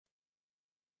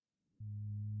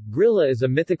Grýla is a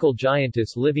mythical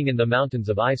giantess living in the mountains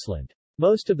of Iceland.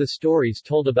 Most of the stories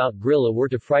told about Grýla were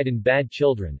to frighten bad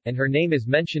children, and her name is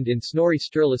mentioned in Snorri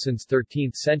Sturluson's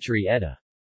 13th-century Edda.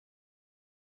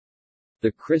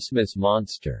 The Christmas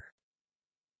monster.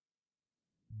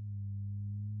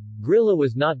 Grýla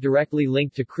was not directly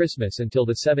linked to Christmas until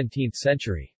the 17th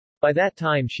century. By that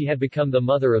time she had become the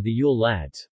mother of the Yule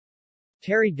lads.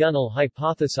 Terry Gunnell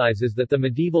hypothesizes that the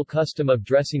medieval custom of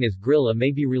dressing as Grýla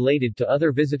may be related to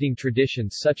other visiting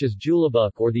traditions such as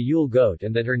Julebuk or the Yule goat,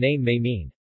 and that her name may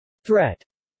mean threat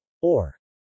or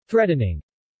threatening.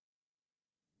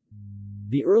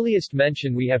 The earliest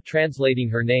mention we have translating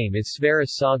her name is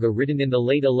Sverre's saga, written in the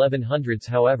late 1100s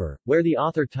however, where the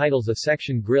author titles a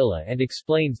section Grýla and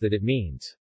explains that it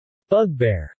means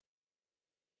bugbear.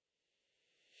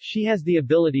 She has the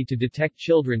ability to detect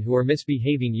children who are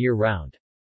misbehaving year-round.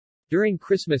 During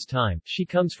Christmas time, she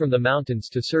comes from the mountains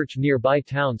to search nearby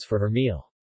towns for her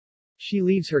meal. She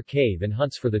leaves her cave and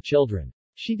hunts for the children.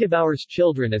 She devours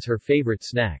children as her favorite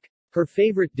snack. Her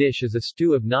favorite dish is a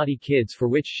stew of naughty kids for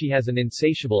which she has an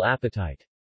insatiable appetite.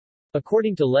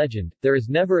 According to legend, there is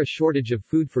never a shortage of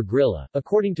food for Grýla.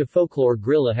 According to folklore,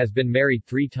 Grýla has been married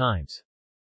 3 times.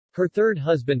 Her third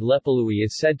husband Lepalui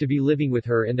is said to be living with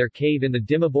her in their cave in the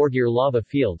Dimmaborgir lava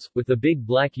fields, with the big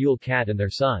black Yule cat and their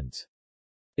sons.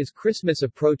 As Christmas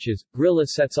approaches, Grýla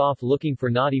sets off looking for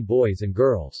naughty boys and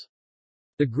girls.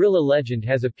 The Grýla legend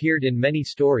has appeared in many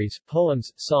stories,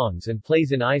 poems, songs and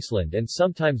plays in Iceland, and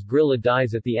sometimes Grýla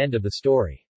dies at the end of the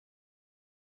story.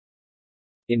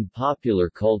 In popular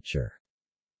culture,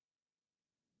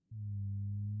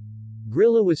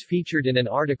 Grýla was featured in an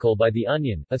article by The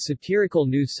Onion, a satirical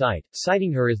news site,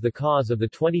 citing her as the cause of the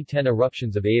 2010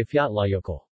 eruptions of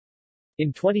Eyjafjallajökull.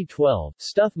 In 2012,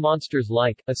 Stuff Monsters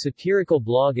Like, a satirical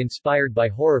blog inspired by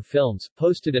horror films,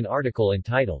 posted an article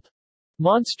entitled,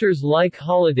 Monsters Like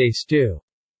Holiday Stew,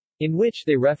 in which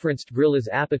they referenced Grýla's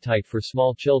appetite for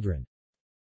small children.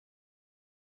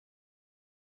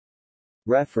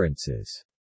 References.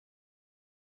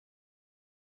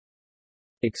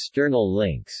 External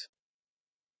links.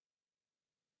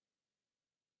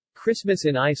 Christmas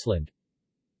in Iceland,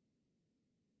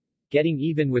 Getting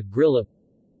Even with Grýla,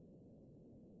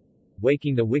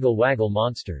 Waking the Wiggle Waggle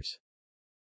Monsters.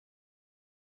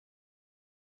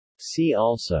 See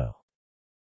also